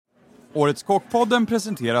Årets kockpodden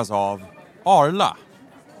presenteras av Arla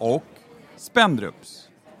och Spendrups.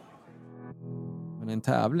 Men en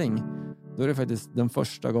tävling, då är det faktiskt den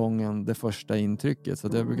första gången, det första intrycket. Så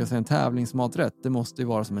att jag brukar säga en tävlingsmaträtt, det måste ju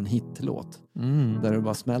vara som en hitlåt. Där du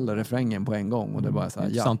bara smäller refrängen på en gång och det bara är så här,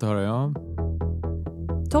 intressant att höra, ja.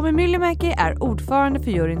 Tommy Myllymäki är ordförande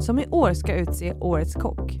för juryn som i år ska utse Årets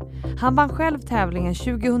kock. Han vann själv tävlingen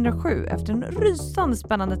 2007 efter en rysande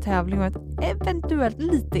spännande tävling och ett eventuellt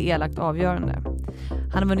lite elakt avgörande.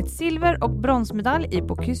 Han har vunnit silver- och bronsmedalj i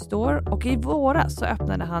Bocuse d'Or och i våras så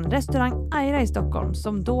öppnade han restaurang Aira i Stockholm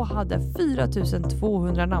som då hade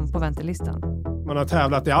 4200 namn på väntelistan. Man har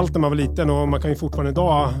tävlat i allt när man var liten och man kan ju fortfarande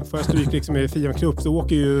idag, för jag stryk liksom i FIAM-klubb så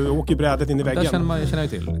åker brädet in i väggen. Det känner jag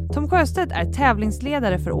till. Tom Sjöstedt är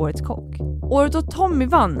tävlingsledare för Årets kock. Året då Tommy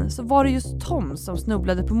vann så var det just Tom som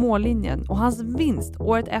snubblade på mållinjen och hans vinst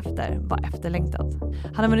året efter var efterlängtad.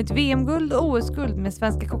 Han har vunnit VM-guld och OS-guld med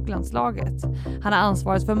svenska kocklandslaget. Han har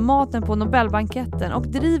ansvaret för maten på Nobelbanketten och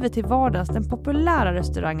driver till vardags den populära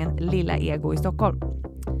restaurangen Lilla Ego i Stockholm.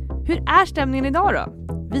 Hur är stämningen idag då?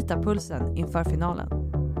 Vita pulsen inför finalen.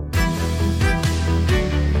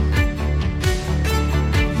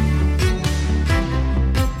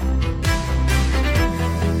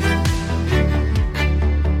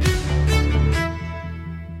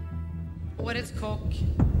 Årets kock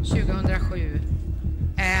 2007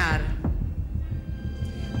 är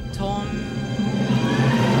Tom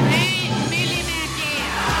Myllymäki.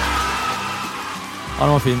 Ja,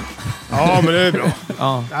 det var fin. Ja, men det är bra.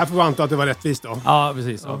 Ja. Det här får vi anta att det var rättvist då. Ja,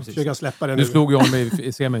 precis. Ja, precis. Försöka släppa det nu. Du slog ju om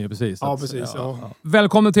i semin, precis. Ja, precis. Ja.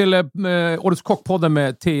 Välkommen till Årets kockpodden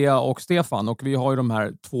med Thea och Stefan. Och vi har ju de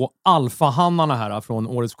här två alfahannarna här från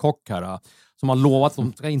Årets kock här. Som har lovat att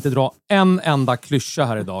de ska inte dra en enda klyscha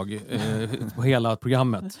här idag på hela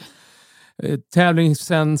programmet.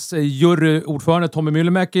 Tävlingsens juryordförande Tommy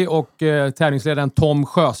Myllymäki och tävlingsledaren Tom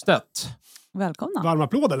Sjöstedt. Välkomna. Varm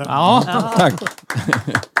applåd eller? Ja, Tack.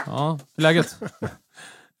 ja, hur är läget?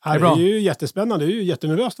 Det är ju jättespännande. Det är ju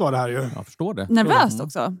jättenervöst var det här ju. Jag förstår det. Nervöst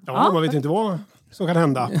också. Ja, man vet inte vad som kan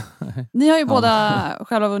hända. Ni har ju båda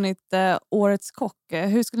själva vunnit Årets kock.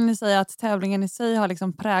 Hur skulle ni säga att tävlingen i sig har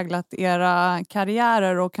liksom präglat era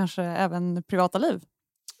karriärer och kanske även privata liv?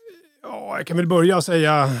 Ja, jag kan väl börja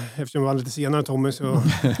säga, eftersom jag var lite senare Tommy, så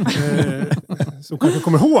kanske jag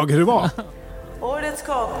kommer ihåg hur det var. Årets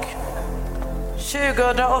kock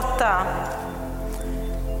 2008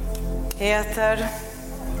 heter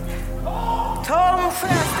Tom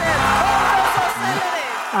Sjöstedt.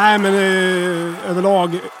 Nej, men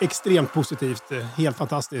överlag extremt positivt. Helt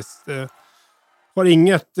fantastiskt. Har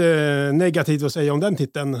inget negativt att säga om den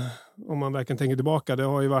titeln, om man verkligen tänker tillbaka. Det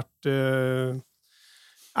har ju varit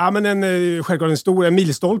självklart en stor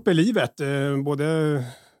milstolpe i livet. Både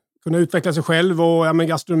kunna utveckla sig själv och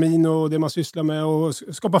gastronomin och det man sysslar med och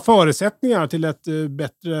skapa förutsättningar till ett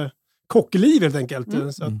bättre kockliv helt enkelt.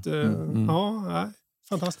 Så att,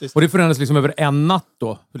 fantastiskt. Och det förändras liksom över en natt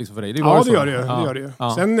då? Liksom för dig. Det gör det ju.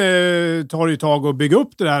 Ja. Sen tar det ju tag att bygga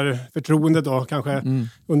upp det där förtroendet då, kanske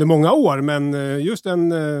under många år. Men just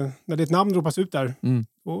när ditt namn ropas ut där,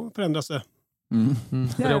 då förändras det.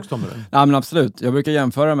 Det är också ja, men absolut. Jag brukar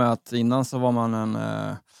jämföra med att innan så var man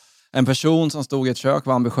en person som stod i ett kök,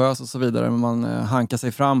 var ambitiös och så vidare. Men man hankar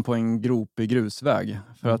sig fram på en gropig grusväg.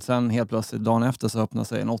 För att sen helt plötsligt dagen efter så öppnar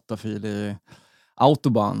sig en 8-filig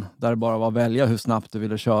autobahn. Där det bara var att välja hur snabbt du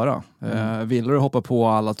ville köra. Ville du hoppa på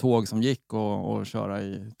alla tåg som gick och köra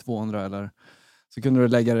i 200 eller så kunde du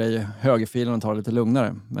lägga dig i högerfilen och ta det lite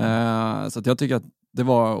lugnare. Så att jag tycker att det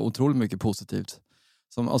var otroligt mycket positivt.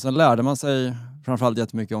 Och sen lärde man sig framförallt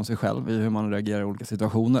jättemycket om sig själv i hur man reagerar i olika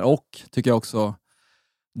situationer. Och tycker jag också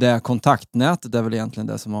det kontaktnätet är väl egentligen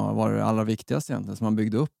det som har varit det allra viktigaste egentligen. Som man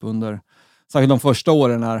byggde upp under särskilt de första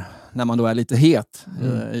åren när man då är lite het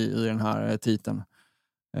i den här titeln.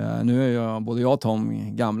 Nu är både jag och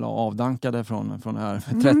Tom gamla och avdankade från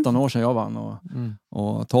här 13 år sedan jag vann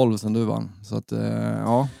och 12 sedan du vann. Så att,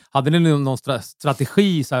 ja. Hade ni någon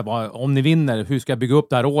strategi så här, bara, om ni vinner, hur ska jag bygga upp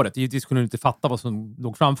det här året? Givetvis kunde ni inte fatta vad som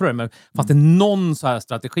låg framför er, men fanns det någon så här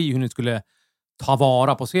strategi hur ni skulle ta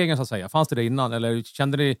vara på segern så att säga? Fanns det innan? Eller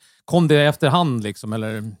kände ni, kom det efterhand liksom?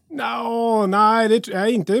 Eller? Nej, det är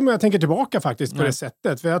inte, men jag tänker tillbaka faktiskt på det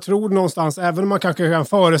sättet. För jag tror någonstans, även om man kanske kan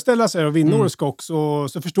föreställa sig att vinna Årets kock så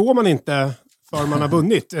förstår man inte för man har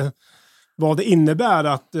vunnit vad det innebär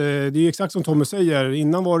att, det är ju exakt som Tommy säger,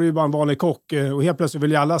 innan var det ju bara en vanlig kock och helt plötsligt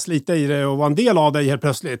vill ju alla slita i det och vara en del av det helt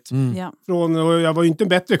plötsligt. Och jag var ju inte en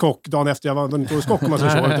bättre kock dagen efter jag var inte Årets kock om man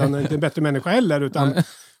säger så, utan inte en bättre människa heller, utan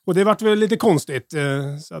och det vart väl lite konstigt.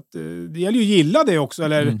 Så att det gäller ju att gilla det också.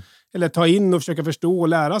 Eller ta in och försöka förstå och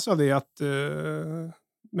lära sig av det. Att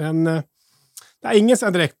Men det är ingen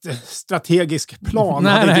sån direkt strategisk plan.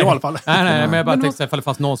 Nej, inte jag, i alla fall. Nej, men jag bara tänkte ifall det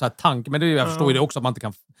fanns någon sån här tanke. Men jag förstår ju det också,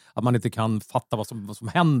 att man inte kan fatta vad som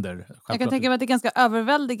händer. Självklart. Jag kan tänka mig att det är ganska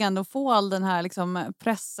överväldigande att få all den här liksom,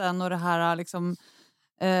 pressen och det här liksom,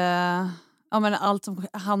 men allt som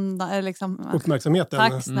handlar... Liksom, uppmärksamheten.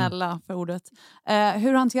 Tack snälla för ordet.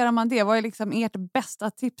 Hur hanterar man det? Vad är liksom ert bästa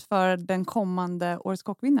tips för den kommande Årets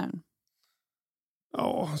kockvinnaren?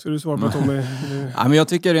 Ja, ska du svara på Tommy? Ja, men jag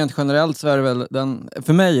tycker rent generellt så är det väl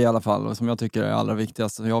för mig i alla fall, och som jag tycker är allra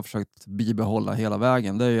viktigast, som jag har försökt bibehålla hela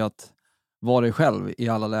vägen, det är ju att vara dig själv i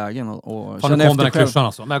alla lägen och känna efter själv. Klyschan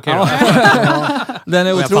alltså. Men okay, den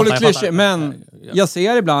är otroligt klyschig, men jag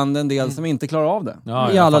ser ibland en del som inte klarar av det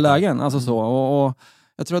i alla lägen. Alltså så. Och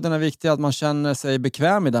jag tror att den är viktig att man känner sig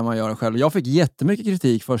bekväm i det man gör själv. Jag fick jättemycket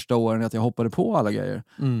kritik första åren att jag hoppade på alla grejer.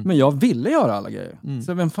 Men jag ville göra alla grejer.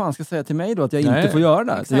 Så vem fan ska säga till mig då att jag inte får göra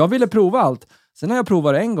det? Så jag ville prova allt. Sen när jag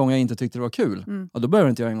provade en gång och jag inte tyckte det var kul, då behöver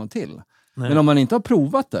jag inte göra en gång till. Men om man inte har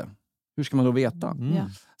provat det, hur ska man då veta?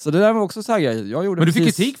 Så det där var också så här grejer. Jag gjorde men du fick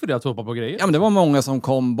kritik för det att hoppa på grejer? Ja, men det var många som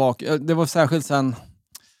kom bak. Det var särskilt sen...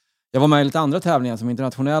 Jag var med i lite andra tävlingar som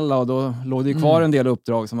internationella och då låg det ju kvar en del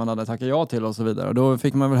uppdrag som man hade tackat ja till och så vidare. Och då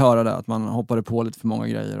fick man väl höra det, att man hoppade på lite för många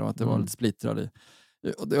grejer och att det var lite splittrad i.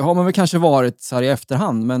 Och det har man väl kanske varit så här i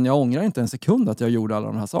efterhand, men jag ångrar inte en sekund att jag gjorde alla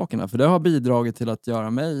de här sakerna. För det har bidragit till att göra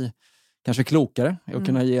mig kanske klokare och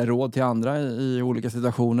kunna ge råd till andra i olika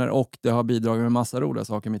situationer, och det har bidragit med massa roliga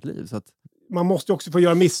saker i mitt liv. Så att... Man måste också få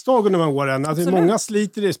göra misstag under de här åren. Alltså, många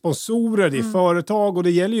sliter i sponsorer, i företag, och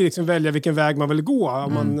det gäller ju liksom välja vilken väg man vill gå.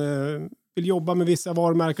 Om man vill jobba med vissa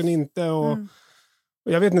varumärken inte. Och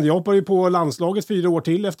jag vet inte, jag hoppade ju på landslaget 4 år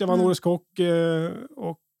till efter jag vann Årets kock.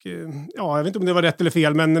 Och jag vet inte om det var rätt eller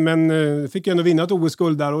fel, men fick jag ändå vinna ett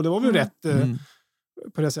OS-guld där, och det var väl rätt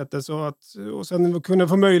på det sättet. Så att, och sen kunde jag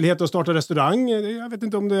få möjlighet att starta restaurang. Jag vet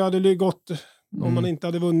inte om det hade gått om man inte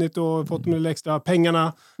hade vunnit och fått de extra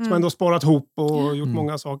pengarna som man ändå sparat ihop och gjort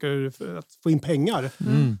många saker för att få in pengar.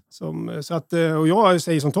 Så att, och jag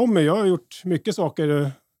säger som Tommy, jag har gjort mycket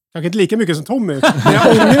saker, kanske inte lika mycket som Tommy, men jag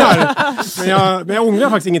ångrar. men jag ångrar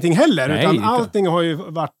faktiskt ingenting heller. Nej, utan allting har ju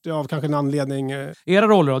varit av kanske en anledning. Era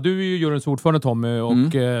roller då? Du är ju juryns ordförande, Tommy,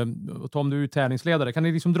 och Tom, du är ju tävlingsledare. Kan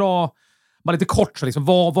ni liksom dra bara lite kort, så liksom,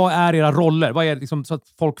 vad är era roller? Vad är liksom, så att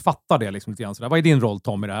folk fattar det liksom, lite grann sådär. Vad är din roll,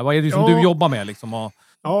 Tom, i det här? Vad är det som du jobbar med? Liksom, och...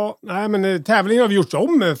 Ja, nej, men tävlingen har vi gjort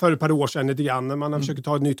om för ett par år sedan lite grann. Man har försökt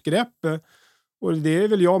ta ett nytt grepp. Och det är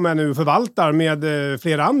väl jag med nu och förvaltar med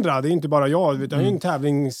flera andra. Det är inte bara jag. Vi har en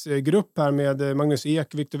tävlingsgrupp här med Magnus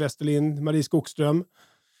Ek, Viktor Westerlind, Marie Skogström.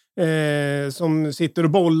 Som sitter och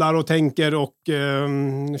bollar och tänker och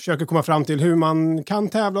försöker komma fram till hur man kan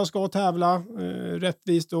tävla och ska tävla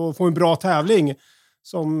rättvist och få en bra tävling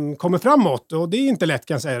som kommer framåt. Och det är inte lätt,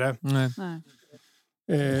 kan jag säga det. Nej.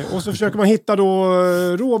 Och så försöker man hitta då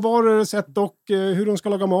råvaror, sätt och hur de ska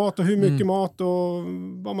laga mat och hur mycket mat och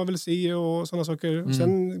vad man vill se och sådana saker.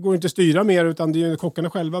 Sen går det inte att styra mer, utan det är ju kockarna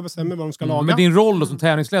själva bestämmer vad de ska laga. Men din roll då som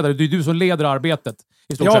tävlingsledare, det är du som leder arbetet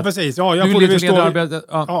i stort sett. Ja, precis. Ja, jag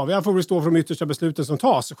får väl stå för de yttersta besluten som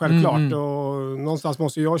tas, självklart. Och någonstans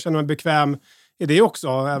måste jag känna mig bekväm i det också.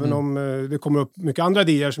 Även om det kommer upp mycket andra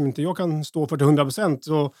idéer som inte jag kan stå för till 100%,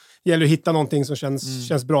 så gäller det att hitta någonting som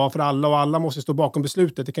känns bra för alla, och alla måste stå bakom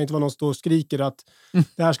beslutet. Det kan inte vara någon som står och skriker att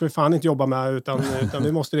det här ska vi fan inte jobba med, utan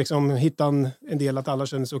vi måste liksom hitta en del att alla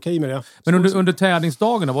känner sig okej med det. Men under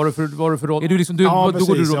tävlingsdagarna, vad är det för roll? Är du liksom, då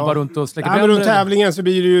går du bara runt och släcker bränder? Runt tävlingen så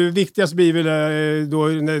blir det ju, viktigast blir väl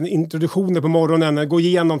då introduktionen på morgonen, gå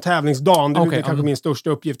igenom tävlingsdagen. Det är kanske min största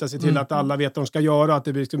uppgift, att se till att alla vet vad de ska göra, att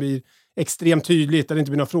det blir extremt tydligt, att det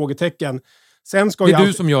inte blir några frågetecken. Sen ska det är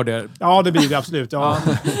du som gör det? Ja, det blir det absolut. Ja.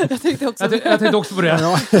 Jag tänkte också på det.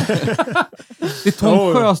 Ja. Det är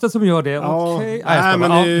Tom Sjöstedt som gör det. Ja. Okej.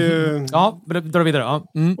 Men dra vidare. Ja.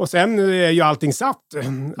 Och sen är ju allting satt.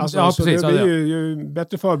 Alltså, så precis. Det blir ju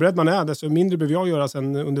bättre förberedd man är, desto mindre behöver jag göra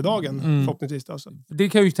sen under dagen, förhoppningsvis. Alltså. Det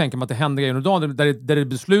kan jag ju tänka mig att det händer grejer under dagen, där det är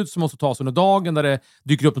beslut som måste tas under dagen, där det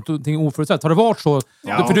dyker upp någonting oförutsett. Har det varit så?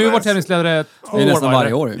 För du har varit tävlingsledare 2 år. Nästan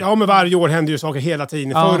varje år. Ja, men varje år händer ju saker hela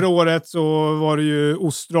tiden. Förra året så var det ju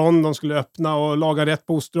ostron, de skulle öppna och laga rätt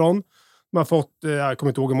på ostron. De har fått, jag kommer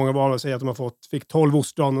inte ihåg hur många var, att säga att de fick 12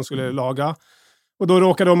 ostron de skulle laga. Och då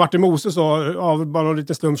råkade Martin Mose bara en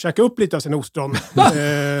liten slump käka upp lite av sina ostron.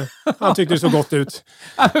 Han tyckte det så gott ut.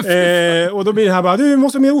 Och då blir det här bara, du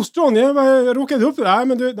måste ha mer ostron. Jag råkade upp det.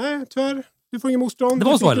 Nej, tyvärr. Du får ingen ostron. Det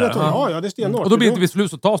var så eller? Ja, det är stenhårt. Och då blir det inte beslut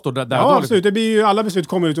som tas då? Där ja, absolut. Det blir ju, alla beslut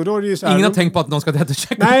kommer ut och då är det ju så här... Ingen har tänkt på att någon ska äta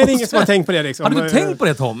checka. Nej, det är ingen som har tänkt på det liksom. Har du tänkt på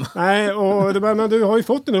det, Tom? Nej, och men du har ju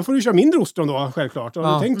fått den. Då får du köra mindre ostron då, självklart. Och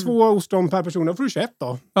tänk 2 ostron per person, då får du 21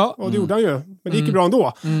 då. Ja. Och det gjorde han ju. Men det gick ju bra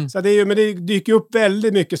ändå. Så det är ju, men det dyker upp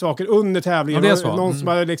väldigt mycket saker under tävlingen. Ja, det är så. Någon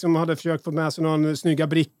som liksom hade försökt få med sig någon snygga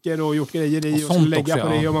brickor och gjort grejer i och skulle lägga också,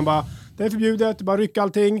 på det. Och man bara, det är förbjudet, bara rycka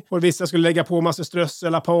allting. Och vissa skulle lägga på massa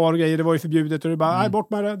strössel, par grejer, det var ju förbjudet. Och det bara, nej, bort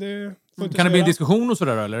med det. Kan det bli en diskussion och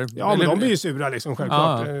sådär eller? Ja, men de blir ju sura liksom,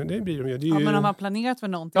 självklart. Det blir de ju. Det är ju... Ja, men de har planerat för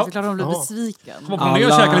någonting, så klart de blir besviken. Man planerar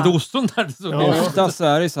att käka lite ostron där. Oftast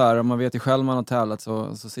är det så här, om man vet ju själv man har tävlat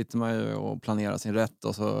så sitter man ju och planerar sin rätt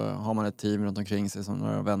och så har man ett team runt omkring sig som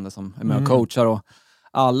några vänner som är med och coachar och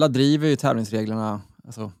alla driver ju tävlingsreglerna,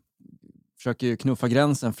 alltså försöker ju knuffa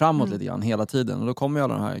gränsen framåt lite grann hela tiden och då kommer ju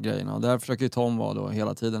alla de här grejerna och där försöker ju Tom vara då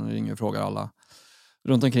hela tiden och ringer och frågar alla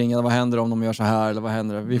runt omkring, eller vad händer om de gör så här eller vad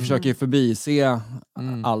händer? Vi försöker ju förbise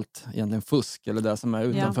allt egentligen fusk eller det som är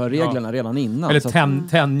utanför reglerna redan innan. Eller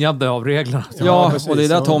tänjande av reglerna. Ja, och det är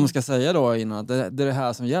där Tom ska säga då innan att det är det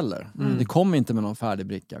här som gäller. Det kommer inte med någon färdig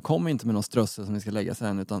bricka, kommer inte med någon strössel som vi ska lägga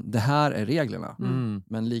sen, utan det här är reglerna.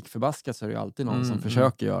 Men lik förbaskat så är det ju alltid någon som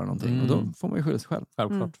försöker göra någonting och då får man ju skylla sig själv.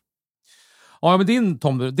 Självklart. Ja, men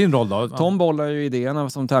din roll då? Tom bollar ju idéerna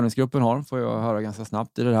som tävlingsgruppen har, får jag höra ganska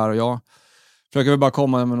snabbt i det här och jag försöker väl bara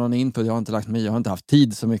komma med någon input. Jag har inte lagt mig, jag har inte haft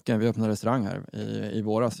tid så mycket. Vi öppnade restaurang här i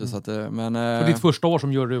våras. Så att, men, för ditt första år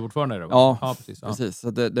som juryordförande? Ja, precis.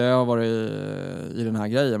 Så det har varit i den här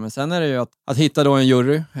grejen. Men sen är det ju att hitta då en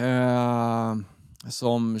jury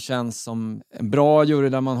som känns som en bra jury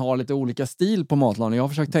där man har lite olika stil på matlagning. Jag har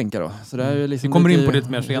försökt tänka då. Så det är ju liksom vi kommer in på det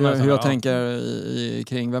mer senare. Hur jag tänker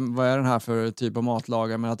kring vad är den här för typ av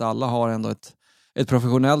matlagare, men att alla har ändå ett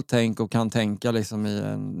professionellt tänk och kan tänka liksom i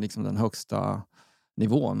liksom den högsta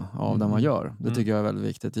nivån av det man gör. Det tycker jag är väldigt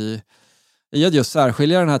viktigt i att just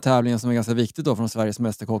särskilja den här tävlingen som är ganska viktigt då från Sveriges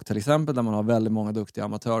mästerkock till exempel, där man har väldigt många duktiga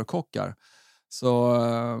amatörkockar. Så,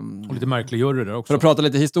 och lite märklig jury där också. För att prata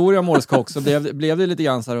lite historia om Årets kock så blev det lite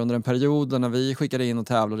grann så här under en period när vi skickade in och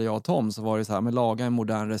tävlade, jag och Tom, så var det så här med laga en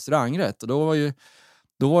modern restaurangrätt. Och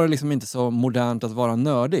då var det liksom inte så modernt att vara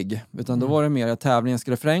nördig. Utan då var det mer att tävlingen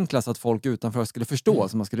skulle förenklas, att folk utanför skulle förstå,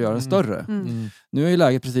 så man skulle göra den större. Nu är ju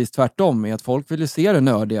läget precis tvärtom, med att folk vill se det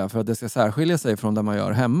nördiga för att det ska särskilja sig från det man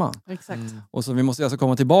gör hemma. Exakt. Och så vi måste alltså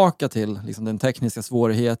komma tillbaka till liksom den tekniska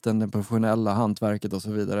svårigheten, den professionella hantverket och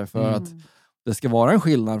så vidare, för att det ska vara en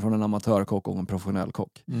skillnad från en amatörkock och en professionell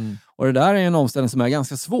kock. Och det där är en omställning som är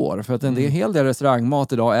ganska svår. För att en hel del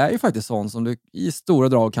restaurangmat idag är ju faktiskt sån som du i stora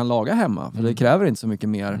drag kan laga hemma. För det kräver inte så mycket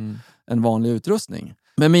mer än vanlig utrustning.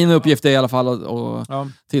 Men min uppgift är i alla fall att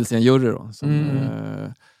tillse en jury då.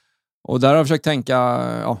 Och där har jag försökt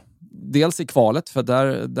tänka... dels i kvalet, för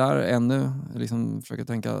där ännu liksom försöka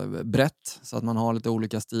tänka brett. Så att man har lite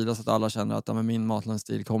olika stilar, så att alla känner att min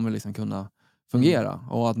matlagningsstil kommer liksom kunna fungera.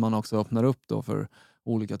 Och att man också öppnar upp då för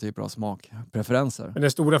olika typer av smakpreferenser. Men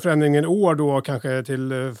den stora förändringen i år då, kanske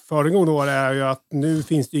till föregående år, är ju att nu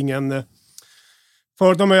finns det ingen...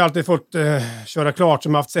 Förut har man ju alltid fått köra klart,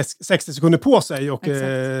 som haft 60 sekunder på sig och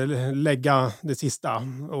lägga det sista.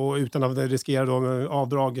 Och utan att riskera då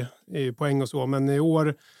avdrag i poäng och så. Men i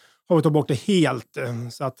år har vi tagit bort det helt.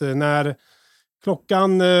 Så att när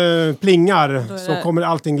klockan plingar så kommer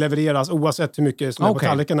allting levereras oavsett hur mycket som är på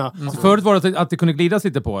tallrikarna. Så förut var det att det kunde glidas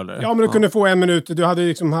lite på, eller? Ja, men du kunde få 1 minut. Du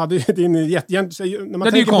hade din när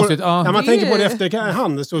man det är ju konstigt. När man tänker på det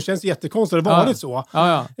efterhand så känns det jättekonstigt. Det har varit så.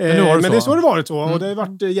 Men det är så det varit så. Och det har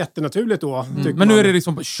varit jättenaturligt då. Men nu är det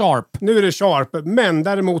liksom sharp. Nu är det sharp. Men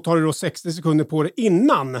däremot har du då 60 sekunder på det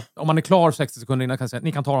innan. Om man är klar 60 sekunder innan kan jag säga att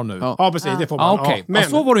ni kan ta dem nu. Ja, precis. Det får man. Okej. Men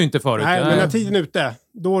så var det ju inte förut. Nej, men när tiden är ute,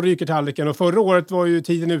 då ryker tallriken. Och förra året var ju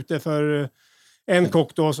tiden ute för en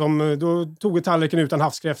kock då som då tog tallriken utan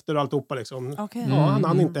havskräftor och alltihopa liksom. Han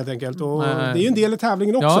hann inte helt enkelt. Och det är ju en del i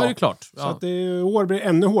tävlingen också. Ja, det är klart. Så att år blir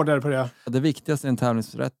ännu hårdare på det. Det viktigaste i en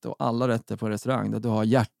tävlingsrätt och alla rätter på en restaurang är att du har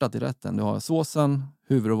hjärtat i rätten. Du har såsen,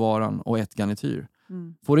 huvudråvaran och ett garnityr.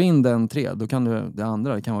 Får du in den 3, då kan du det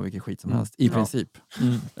andra, det kan vara vilket skit som helst. I princip.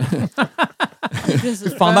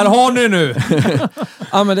 Fan, där har ni nu!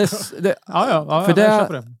 Ja, men för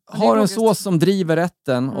det har en sås som driver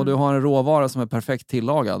rätten och du har en råvara som är perfekt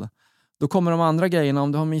tillagad, då kommer de andra grejerna,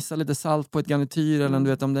 om du har missat lite salt på ett garnityr eller du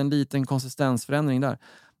vet, om det är en liten konsistensförändring där,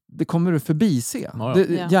 det kommer du förbise.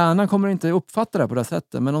 Hjärnan kommer inte uppfatta det på det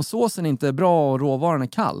sättet, men om såsen inte är bra och råvaran är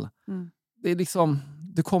kall, det är liksom...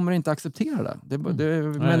 Du kommer inte acceptera det.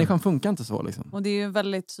 Människan funkar inte så. Liksom. Och det är ju en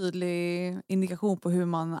väldigt tydlig indikation på hur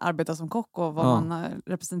man arbetar som kock och vad man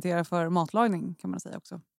representerar för matlagning, kan man säga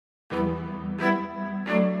också.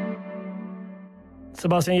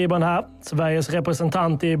 Sebastian Gibran här, Sveriges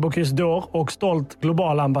representant i Bocuse d'Or och stolt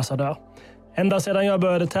global ambassadör. Ända sedan jag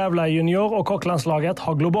började tävla i junior- och kocklandslaget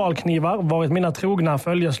har globalknivar varit mina trogna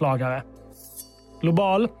följeslagare.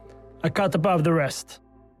 Global, a cut above the rest.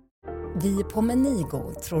 Vi på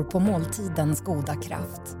Menigo tror på måltidens goda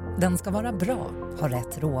kraft. Den ska vara bra, ha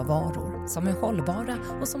rätt råvaror, som är hållbara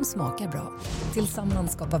och som smakar bra.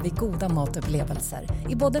 Tillsammans skapar vi goda matupplevelser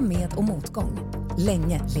i både med- och motgång.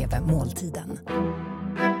 Länge lever måltiden.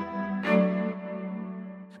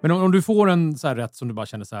 Men om du får en så här rätt som du bara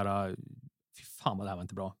känner så här, fy fan vad det här var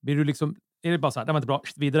inte bra. Blir du liksom, är det bara så här, det var inte bra,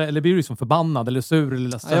 vidare, eller blir du liksom förbannad eller sur eller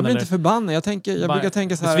ledsen? Jag blir eller? inte förbannad. Jag brukar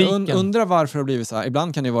tänka så här, undra varför det har blivit så här.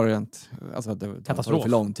 Ibland kan det ju vara rent, alltså att det tar för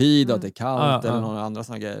lång tid och att det är kallt eller några andra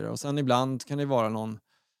såna grejer. Och sen ibland kan det vara någon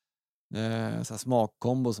så här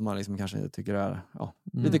smakkombo som man liksom kanske tycker är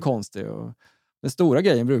lite konstig. Och den stora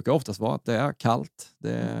grejen brukar oftast vara att det är kallt.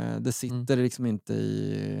 Det sitter liksom inte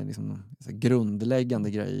i liksom, så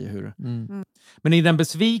grundläggande grejer. Hur... Men i den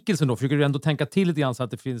besvikelsen då, försöker du ändå tänka till lite grann så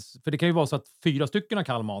att det finns... För det kan ju vara så att 4 stycken har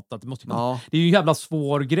kall mat. Att det, måste, det är ju en jävla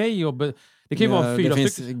svår grej. Det kan ju vara 4 stycken... Det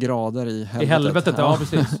finns grader i helvetet. I helvetet, ja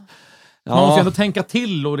precis. Man måste ju ändå tänka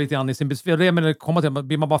till och lite grann i sin besvikelsen.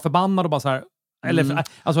 Blir man bara förbannad och bara så här... Eller,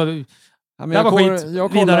 alltså... Ja, men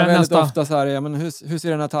jag kollar väldigt ofta så här, men hur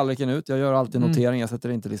ser den här tallriken ut? Jag gör alltid notering, jag sätter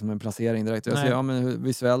inte liksom en placering direkt. Jag ser, men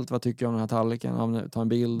visuellt, vad tycker jag om den här tallriken? Ta en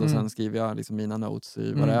bild och sen skriver jag liksom mina notes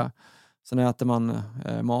i vad det är. Sen äter man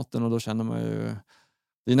maten och då känner man ju...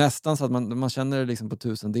 Det är nästan så att man känner det liksom på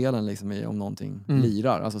 1000-delen liksom om någonting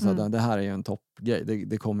lirar. Alltså så att det här är ju en toppgrej.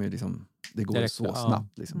 Det kommer ju liksom... Det går direkt, så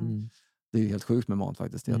snabbt liksom. Det är ju helt sjukt med mat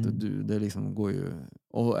faktiskt. Det liksom går ju...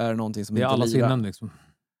 Och är det någonting som det är inte alla lirar... sinnen liksom.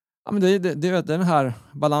 Ja, men det är den här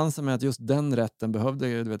balansen med att just den rätten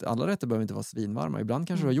behövde, alla rätter behöver inte vara svinvarma. Ibland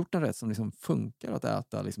kanske du har gjort en rätt som liksom funkar att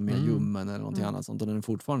äta liksom med ljummen eller någonting annat sånt och den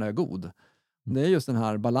fortfarande är god. Det är just den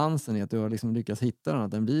här balansen i att du har liksom lyckats hitta den,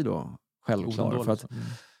 att den blir då självklar. För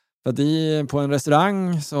att på en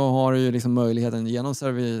restaurang så har du ju liksom möjligheten genom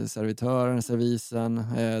servitören, servisen,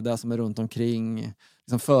 det som är runt omkring,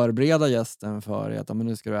 liksom förbereda gästen för att men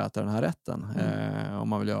nu ska du äta den här rätten om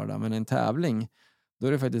man vill göra det. Men en tävling, då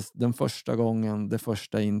är det faktiskt den första gången, det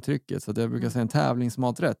första intrycket. Så att jag brukar säga en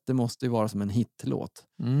tävlingsmaträtt, det måste ju vara som en hitlåt.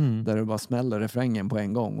 Där du bara smäller refrängen på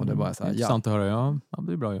en gång. Och det är bara så här, intressant att höra, ja.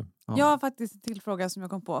 Det är bra ju. Ja. Jag har faktiskt en till fråga som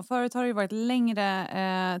jag kom på. Förut har det ju varit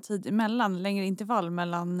längre tid emellan, längre intervall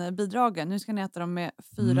mellan bidragen. Nu ska ni äta dem med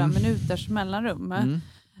 4 minuters mellanrum.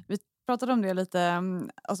 Vi pratade om det lite,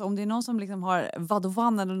 alltså om det är någon som liksom har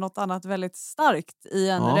vadovan eller något annat väldigt starkt i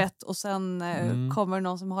en rätt och sen kommer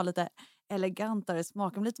någon som har lite elegantare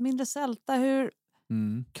smak, lite mindre sälta, hur...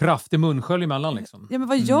 Kraftig munskölj emellan liksom. Ja, men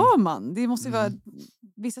vad gör man? Det måste ju vara...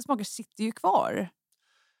 Vissa smaker sitter ju kvar.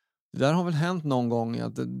 Det där har väl hänt någon gång.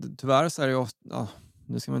 Att tyvärr så är det ju ofta...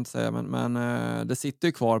 nu ska man inte säga, men det sitter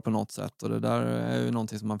ju kvar på något sätt. Och det där är ju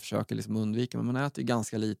någonting som man försöker liksom undvika. Men man äter ju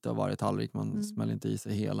ganska lite av varje tallrik. Man smäller inte i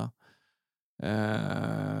sig hela.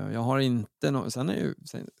 Jag har inte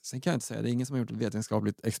sen kan jag inte säga, det är ingen som har gjort ett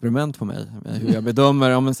vetenskapligt experiment på mig hur jag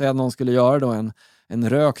bedömer, om man säger att någon skulle göra då en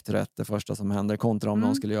rökt rätt, det första som händer, kontra om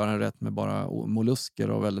någon skulle göra en rätt med bara mollusker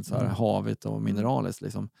och väldigt så här havigt och mineraliskt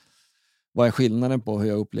liksom. Vad är skillnaden på hur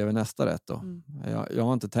jag upplever nästa rätt då? Jag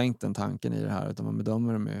har inte tänkt den tanken i det här, utan man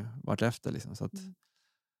bedömer dem ju vartefter liksom, så att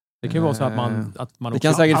det kan ju vara så att man det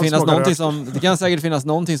kan säkert finnas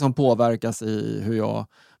någonting som påverkas i hur jag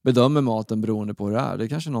bedömer maten beroende på hur det är. Det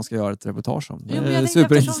kanske någon ska göra ett reportage om. Det är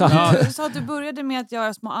superintressant. Du sa att du började med att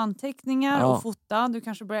göra små anteckningar och fota. Du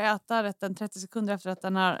kanske börjar äta rätten 30 sekunder efter att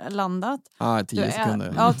den har landat. 10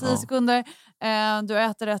 sekunder. Ja, 10 sekunder. Du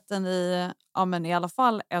äter rätten i alla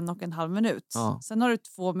fall 1,5 minut. Sen har du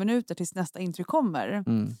 2 minuter tills nästa intryck kommer.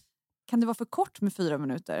 Kan det vara för kort med 4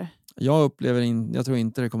 minuter? Jag tror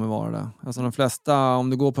inte det kommer vara det. Alltså de flesta, om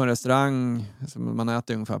du går på en restaurang, man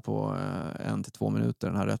äter ungefär på 1 till 2 minuter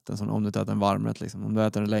den här rätten, som om du äter en varmrätt liksom. Om du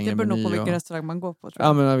äter en längre det beror nog på vilken restaurang man går på, tror jag.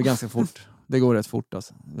 Ja, men det är ganska fort. Det går rätt fort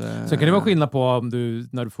alltså. Så kan det vara skillnad på om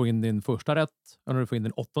när du får in din första rätt och när du får in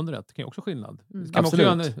din 8:e rätt. Det kan ju också skillnad. Kan man också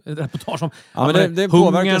göra en reportage om det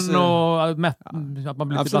hungern och att man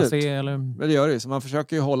blir lite blasé eller... Det gör det ju. Så man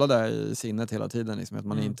försöker ju hålla det i sinnet hela tiden liksom, att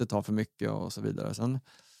man inte tar för mycket och så vidare.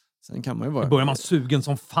 Sen kan man ju bara... Börjar man sugen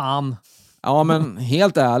som fan. Ja, men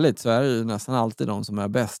helt ärligt så är det ju nästan alltid de som är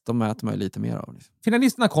bäst. De äter man ju lite mer av. Liksom.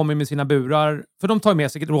 Finalisterna kommer med sina burar, för de tar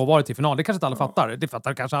med sig råvaror till final. Det kanske inte alla fattar. Det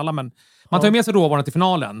fattar kanske alla, men man tar med sig råvarorna till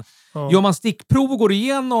finalen. Gör man stickprov och går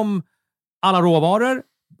igenom alla råvaror,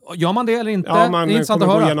 Gör man det eller inte? Ja, man det är intressant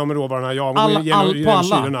kommer att gå alla. igenom råvarorna. Ja, man går igenom på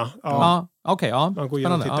alla? kylorna. Ja. Okej, ja. Man går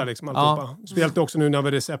igenom och tittar liksom alltihopa. Speciellt också nu när vi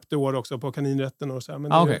har recept i år också på kaninrätten och så här.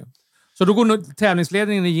 Men Okej. Så då går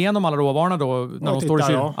tävlingsledningen igenom alla råvarorna då när de står i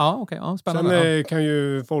kylen? Ja. Okej. Spännande. Sen kan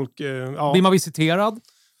ju folk... Blir man visiterad?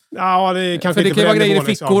 Ja, det kanske för det inte kan ju vara grejer i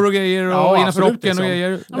liksom. fickor och grejer och innanför rocken liksom. och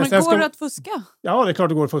grejer. Ja, men går det att fuska? Ja, det är klart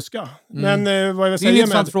det går att fuska. Men vad jag vill Det är en säga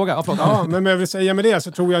intressant fråga. men vad jag vill säga med det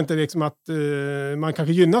så tror jag inte liksom att man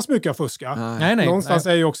kanske gynnas mycket av fuska. Nej. Någonstans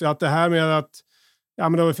är ju också att det här med att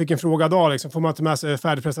men då vi fick en fråga idag liksom, får man inte med sig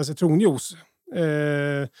färdigpressad citronjuice?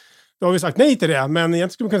 Då har vi sagt nej till det, men egentligen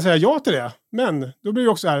skulle man kunna säga ja till det. Men då blir det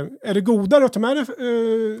också här, är det godare att ta med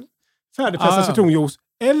färdigpressad citronjuice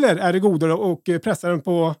eller är det godare att pressa den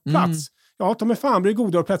på plats? Ja, ta med fan blir det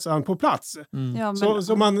godare att pressa den på plats. Ja, men...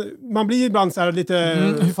 Så man blir ibland så här lite...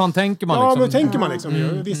 hur fan tänker man? Ja, liksom? men tänker man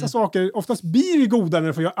liksom. Vissa saker, oftast blir det godare när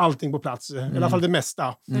du får göra allting på plats. I alla fall det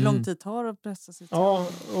mesta. Hur lång tid tar det att pressa sig? Ja,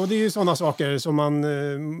 och det är ju sådana saker som man...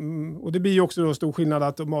 Och det blir ju också då stor skillnad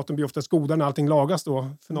att maten blir oftast godare när allting lagas då,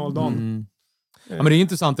 finaldagen. Ja, men det är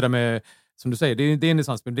intressant det där med... Som du säger, det är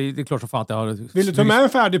intressant, men det är klart som fan att det har... Vill du ta med en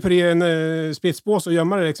färdig puré i en spritspåse och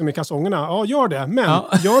gömma det liksom i kalsongerna? Ja, gör det. Men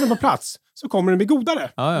gör den på plats så kommer den bli godare.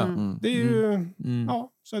 Det är ju... Ja,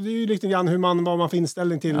 så det är ju lite grann vad man får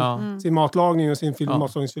inställning till sin matlagning och sin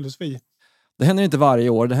matlagningsfilosofi. Det händer inte varje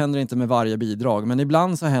år, det händer inte med varje bidrag. Men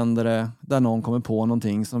ibland så händer det där någon kommer på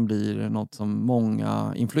någonting som blir något som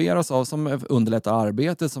många influeras av. Som underlättar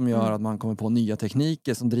arbetet, som gör att man kommer på nya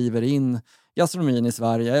tekniker som driver in gastronomin i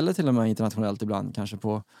Sverige eller till och med internationellt ibland kanske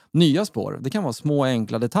på nya spår. Det kan vara små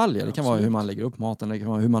enkla detaljer. Det kan vara hur man lägger upp maten, det kan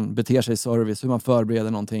vara hur man beter sig i service, hur man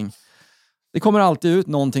förbereder någonting. Det kommer alltid ut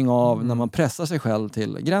någonting av när man pressar sig själv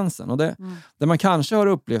till gränsen. Och det man kanske har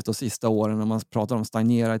upplevt de sista åren när man pratar om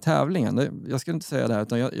stagnera i tävlingen. Jag skulle inte säga det här,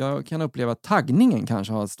 utan jag kan uppleva att taggningen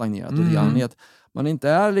kanske har stagnerat lite grann. I att man inte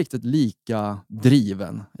är riktigt lika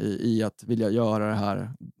driven i att vilja göra det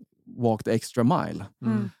här walk the extra mile.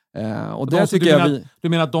 Och det tycker du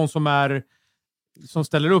menar att de som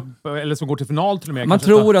ställer upp eller som går till final till och med. Man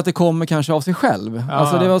tror att det kommer kanske av sig själv. Ja.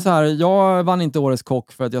 Alltså det var så här, jag vann inte Årets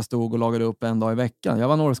kock för att jag stod och lagade upp en dag i veckan. Jag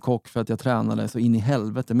vann Årets kock för att jag tränade så in i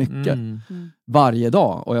helvete mycket. Varje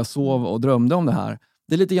dag. Och jag sov och drömde om det här.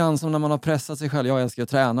 Det är lite grann som när man har pressat sig själv. Jag älskar att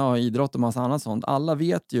träna och idrott och massa annat sånt. Alla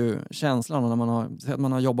vet ju känslan när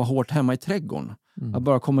man har jobbat hårt hemma i trädgården. Att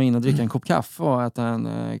bara komma in och dricka en kopp kaffe och äta en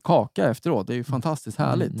kaka efteråt. Det är ju fantastiskt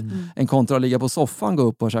härligt. En kontra att ligga på soffan, gå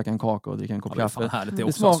upp och käka en kaka och dricka en kopp kaffe. Det är fan härligt det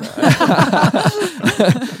också.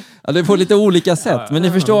 Ja, det är på lite olika sätt. Men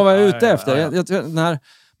ni förstår vad jag är ute efter. Jag tror den här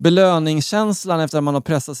belöningskänslan efter att man har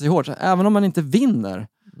pressat sig hårt. Även om man inte vinner.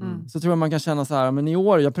 Så tror jag man kan känna så här, men i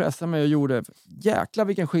år jag pressade mig och gjorde jäkla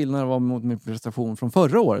vilken skillnad det var mot min prestation från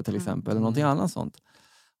förra året till exempel. Eller någonting annat sånt.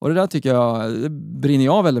 Och det där tycker jag, det brinner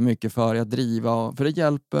jag väldigt mycket för att driva, för det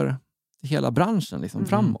hjälper hela branschen liksom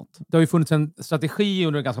framåt. Det har ju funnits en strategi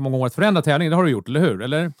under ganska många år att förändra tävlingen, det har du gjort, eller hur?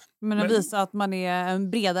 Eller? Men att visa att man är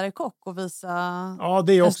en bredare kock och visa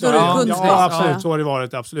det är också, större kunskap. Ja, absolut, så har det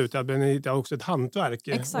varit, absolut. Det är också ett hantverk.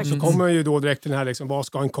 Exakt. Och så kommer man ju då direkt till den här, liksom, vad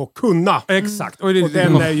ska en kock kunna? Exakt. Och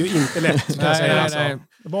den är ju inte lätt, kan jag säga. Nej.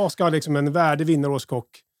 Vad ska liksom en värdig vinnarårskock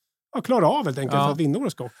klara av helt enkelt för att vinna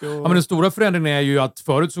Årets kock? Ja, men den stora förändringen är ju att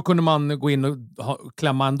förut så kunde man gå in och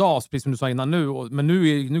klämma en dag, precis som du sa innan nu. Men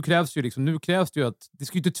nu krävs ju att det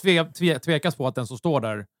ska ju inte tvekas på att den som står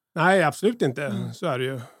där. Nej, absolut inte. Så är det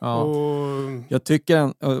ju. Ja. Jag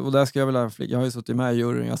tycker, och där ska jag vilja flika, jag har ju suttit med i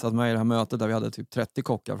juryn, jag satt med i det här mötet där vi hade typ 30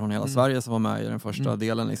 kockar från hela Sverige som var med i den första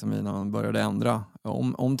delen liksom, när man började ändra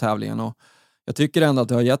om tävlingen. Och jag tycker ändå att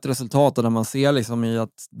det har gett resultat där man ser liksom i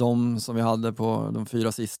att de som vi hade på de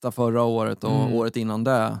 4 sista förra året och året innan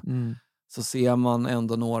det, så ser man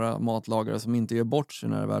ändå några matlagare som inte gör bort sig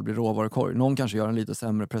när det väl blir råvarukorg. Någon kanske gör en lite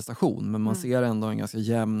sämre prestation, men man ser ändå en ganska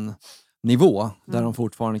jämn nivå där de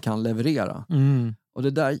fortfarande kan leverera. Och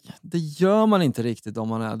det gör man inte riktigt om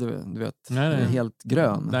man är, du vet, helt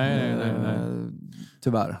grön. Nej.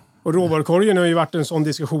 Tyvärr. Och råvarukorgen har ju varit en sån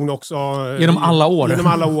diskussion också. Genom alla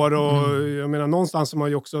år. Och jag menar, någonstans som man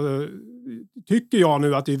ju också, tycker jag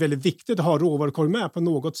nu att det är väldigt viktigt att ha råvarukorg med på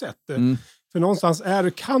något sätt. För någonstans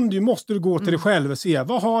måste du gå till dig själv och se,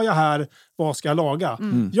 vad har jag här, vad ska jag laga?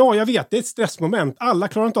 Ja, jag vet, det är ett stressmoment. Alla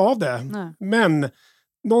klarar inte av det. Nej. Men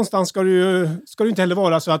någonstans ska det inte heller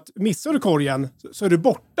vara så att missar du korgen så är du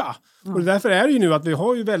borta. Och därför är det ju nu att vi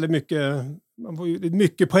har ju väldigt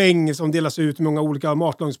mycket poäng som delas ut i många olika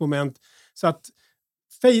matlagningsmoment. Så att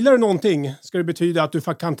failar du någonting ska det betyda att du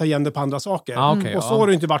kan ta igen det på andra saker. Och så har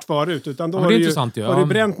det inte varit förut. Utan då har du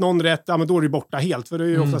bränt någon rätt, men då är du borta helt. För det är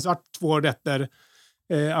ju oftast varit 2 rätter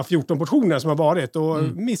av 14 portioner som har varit. Och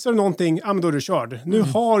missar du någonting, men då är du körd. Nu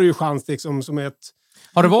har du ju chans liksom, som ett...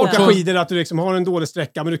 Har det varit åka skidor att du liksom har en dålig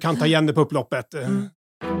sträcka men du kan ta igen det på upploppet.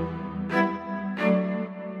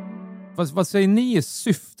 Vad säger ni är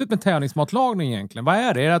syftet med tävlingsmatlagning egentligen? Vad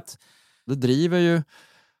är det? Är det att... Det driver ju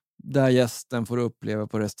där gästen får uppleva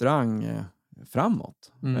på restaurang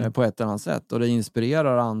framåt på ett eller annat sätt. Och det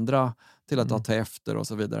inspirerar andra till att ta efter och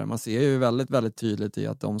så vidare. Man ser ju väldigt, väldigt tydligt i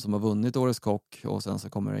att de som har vunnit Årets kock och sen så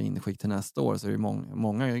kommer det inskick till nästa år, så är det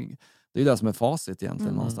många, det är ju det som är facit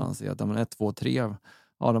egentligen någonstans i att 1, 2, 3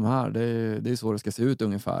 av de här, det är så det ska se ut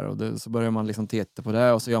ungefär. Och så börjar man liksom titta på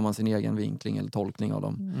det och så gör man sin egen vinkling eller tolkning av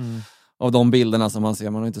dem. Av de bilderna som man ser.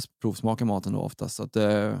 Man har inte provsmakat maten då oftast. Så att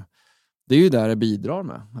det är ju där det bidrar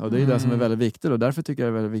med. Och det är det som är väldigt viktigt. Och därför tycker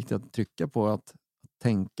jag det är väldigt viktigt att trycka på att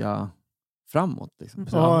tänka framåt. Liksom.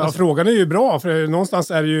 Ja, frågan är ju bra. För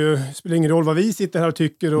någonstans är det ju, spelar ingen roll vad vi sitter här och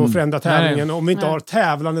tycker och förändrar tävlingen. Om vi inte har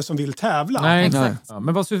tävlande som vill tävla. Nej, exakt. Ja,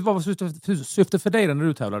 men vad var syftet för dig när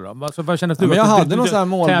du tävlade då? Alltså, vad kändes du? Men jag hade någon sån här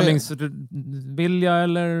mål. Tävlingsvilja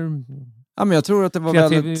eller... Ja, men jag tror att det var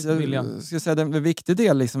en viktig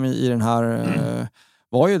del liksom, i den här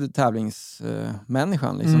var ju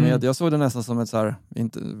tävlingsmänniskan. Liksom. Jag såg det nästan som ett så här,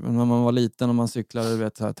 inte, när man var liten och man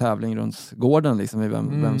cyklade så här, tävling runt gården liksom, i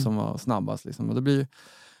vem som var snabbast. Liksom. Och det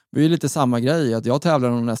blir lite samma grej. Att jag tävlar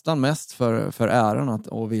nog nästan mest för äran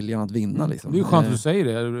och viljan att vinna. Liksom. Det är ju skönt att du säger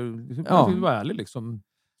det. Du kan vara ärlig liksom.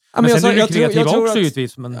 Ja, men sen är du kreativ också att,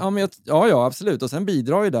 givetvis. Men... Ja, absolut. Och sen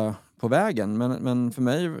bidrar ju det på vägen. Men för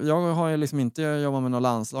mig, jag har ju liksom inte jobbat med några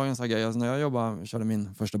landslagen så grejer. Alltså när jag körde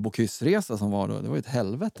min första Bocuse-resa som var då, det var ju ett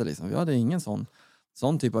helvete liksom. Jag hade ingen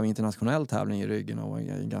sån typ av internationell tävling i ryggen och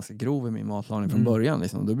var ganska grov i min matlagning från början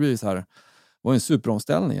liksom. Det blir ju så här, det var en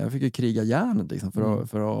superomställning. Jag fick ju kriga järnet liksom för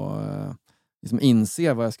att liksom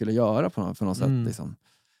inse vad jag skulle göra på något sätt liksom.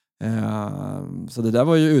 Så det där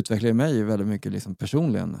var ju utvecklade mig väldigt mycket liksom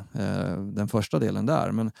personligen, den första delen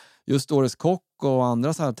där. Men just Årets kock och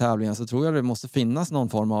andra så här tävlingar så tror jag det måste finnas någon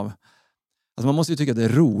form av, alltså man måste ju tycka att det är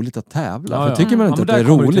roligt att tävla. För tycker man inte att det är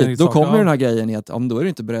roligt, då kommer den här grejen i att då är du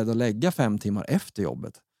inte beredd att lägga 5 timmar efter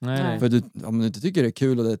jobbet. Nej. För om du inte tycker det är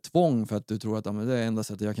kul och det är tvång för att du tror att det är enda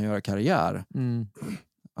sättet jag kan göra karriär.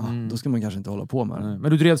 Då ska man kanske inte hålla på med det.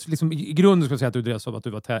 Men du drevs liksom, i grunden skulle jag säga att du drevs av att du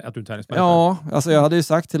var tävlingsmänniska. Ja, alltså jag hade ju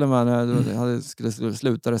sagt till och med när jag skulle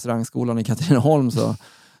sluta restaurangskolan i Katrineholm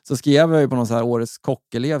så skrev jag ju på någon så här Årets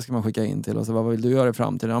kockelev ska man skicka in till och så vad vill du göra i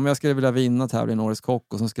framtiden? Ja, men jag skulle vilja vinna tävlingen Årets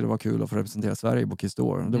kock och så skulle det vara kul att få representera Sverige i Bocuse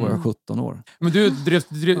d'Or. Det var jag 17 år. Men du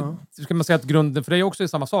ska man säga att grunden för dig också är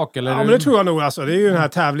samma sak? Eller? Ja, men det tror jag nog. Alltså. Det är ju den här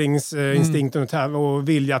tävlingsinstinkten och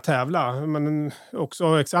vilja tävla. Men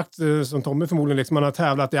också exakt som Tommy förmodligen, liksom, man har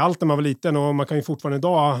tävlat i allt när man var liten och man kan ju fortfarande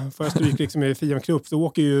idag, för jag stryk liksom i Fiam Cup, så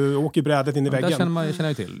åker brädet in i väggen. Det känner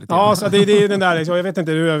jag till. Lite. Ja, så det är den där, liksom, jag vet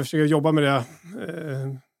inte hur jag försöker jobba med det.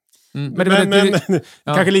 Men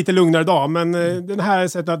kanske lite lugnare dag. Men den här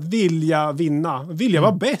sättet att vilja vinna, vilja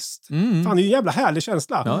vara bäst. Fan, det är ju en jävla härlig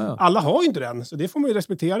känsla. Ja. Alla har ju inte den, så det får man ju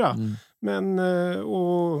respektera. Men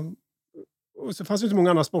och så fanns det inte många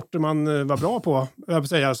andra sporter man var bra på, jag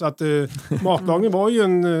säga. Så att matlagning var ju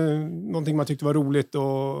någonting man tyckte var roligt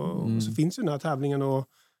och så finns ju den här tävlingen och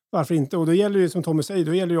varför inte? Och då gäller det, som Tommy säger,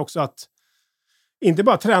 då gäller det också att inte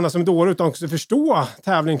bara träna som dåre utan också förstå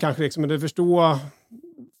tävling kanske liksom, eller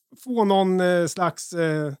få någon slags...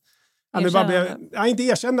 inte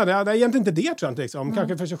erkännande. Det är egentligen inte det, tror jag inte. Liksom.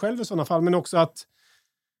 Kanske för sig själv i sådana fall. Men också att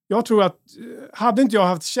jag tror att hade inte jag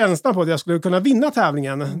haft känslan på att jag skulle kunna vinna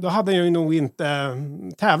tävlingen, då hade jag ju nog inte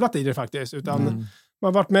tävlat i det faktiskt. Utan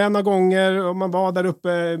man varit med några gånger och man var där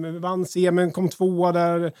uppe, vann semin, kom 2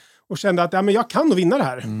 där och kände att men jag kan nog vinna det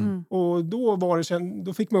här. Och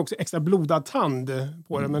då fick man också extra blodad tand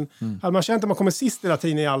på det. Men hade man känt att man kommer sist hela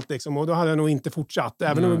tiden i allt liksom, och då hade jag nog inte fortsatt.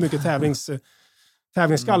 Även om det är mycket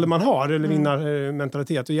tävlingsskalle man har eller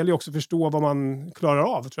vinnarmentalitet. Det gäller ju också att förstå vad man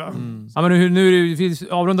klarar av, tror jag. Ja, men nu vi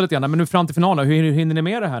avrundar lite grann, men nu fram till finalen, hur hinner ni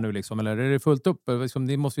med det här nu liksom? Eller är det fullt upp?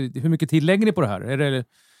 Hur mycket tid lägger ni på det här? Är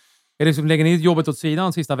det liksom, lägger ni jobbet åt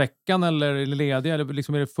sidan sista veckan eller är det lediga? Eller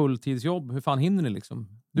liksom, är det fulltidsjobb? Hur fan hinner ni liksom?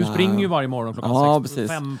 Du springer ju varje morgon klockan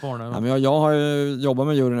 5 på morgonen. Ja, men jag har ju jobbat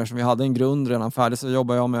med juryn eftersom vi hade en grund redan färdig, så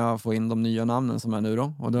jobbar jag med att få in de nya namnen som är nu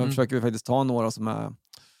då. Och då försöker vi faktiskt ta några som är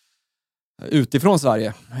utifrån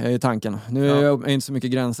Sverige i tanken. Nu är inte så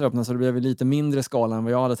mycket gränser öppna, så det blev lite mindre skala än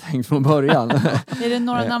vad jag hade tänkt från början. Är det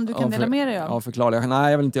några namn du kan dela med dig av? Ja, förklara.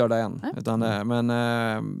 Nej, jag vill inte göra det än. Utan, men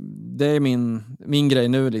det är min grej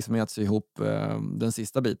nu liksom, att sy ihop den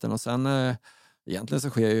sista biten. Och sen egentligen så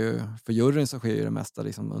sker ju, för juryn så sker ju det mesta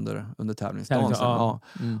liksom under tävlingsdagen. Ja.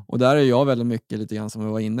 Och där är jag väldigt mycket lite grann som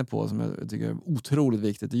vi var inne på, som jag tycker är otroligt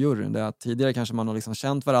viktigt i juryn. Det är att tidigare kanske man har liksom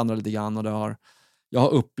känt varandra lite grann, och jag har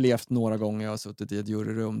upplevt några gånger jag har suttit i ett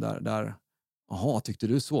juryrum där jaha, tyckte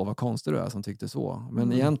du så? Vad konstigt du är som tyckte så.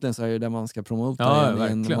 Men egentligen så är det man ska promota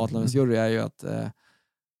i en matlagningsjury är ju att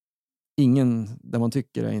ingen där man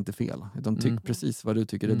tycker är inte fel. Utan tyck precis vad du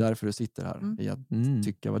tycker. Det är därför du sitter här. I att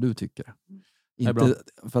tycka vad du tycker. Inte,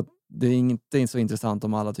 för att det är inte så intressant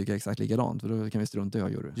om alla tycker exakt likadant. För då kan vi strunta i att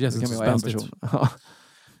ha jury. Då kan vi ha en person.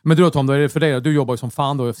 Men du då, Tom, då är det för dig då? Du jobbar ju som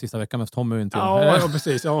fan då sista veckan, men Tom är ju inte... Ja,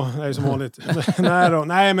 precis. Ja, det är som vanligt.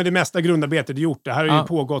 Nej, men det mesta grundarbetet är gjort. Det här har ju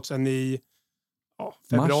pågått sedan i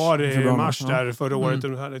februari, mars där förra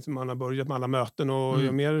året. Man har börjat med alla möten och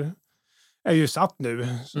jag mer är ju satt nu.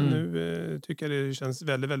 Så nu tycker jag det känns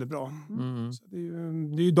väldigt, väldigt bra. Så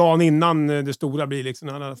det är ju dagen innan det stora blir liksom,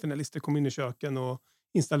 när alla finalister kommer in i köken och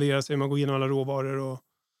installerar sig. Man går igenom alla råvaror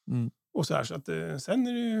och så här. Så att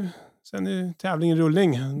sen är tävlingen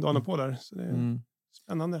rullning dagen på där. Så det är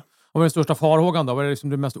spännande. Och vad är den största farhågan då? Vad är det som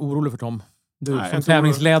du är mest orolig för, Tom? Du som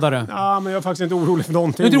tävlingsledare. Ja, men jag är faktiskt inte orolig för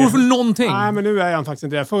någonting. Du är inte orolig för någonting? Nej, men nu är jag faktiskt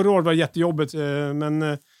inte det. Förra året var jättejobbigt, men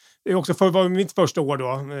det är också var mitt första år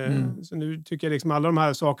då. Så nu tycker jag liksom alla de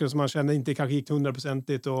här sakerna som man känner inte kanske gick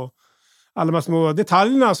 100%igt och alla de här små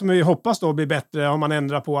detaljerna som vi hoppas då blir bättre om man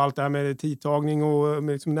ändrar på allt det här med tidtagning och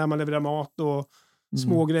med liksom när man levererar mat och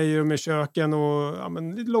små grejer med köken och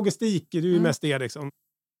lite logistik. Det är ju mest det liksom.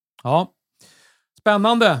 Ja,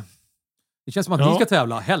 spännande. Det känns som att ni ska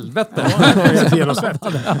tävla. Helvete.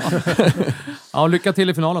 Ja, lycka till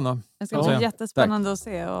i finalen då. Det ska bli jättespännande att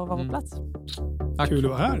se och vara på plats. Tack. Kul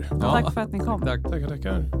att vara här. Ja. Tack för att ni kom.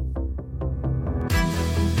 Tackar.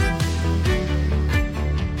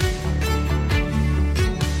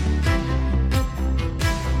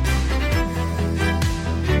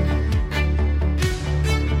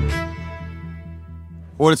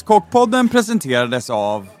 Årets kockpodden presenterades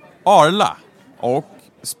av Arla och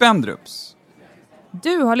Spendrups.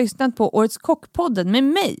 Du har lyssnat på Årets kockpodden med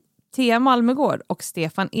mig, Thea Malmegård och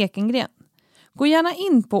Stefan Ekengren. Gå gärna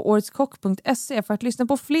in på åretskock.se för att lyssna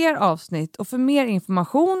på fler avsnitt och för mer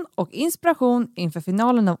information och inspiration inför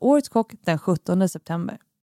finalen av Årets kock den 17 september.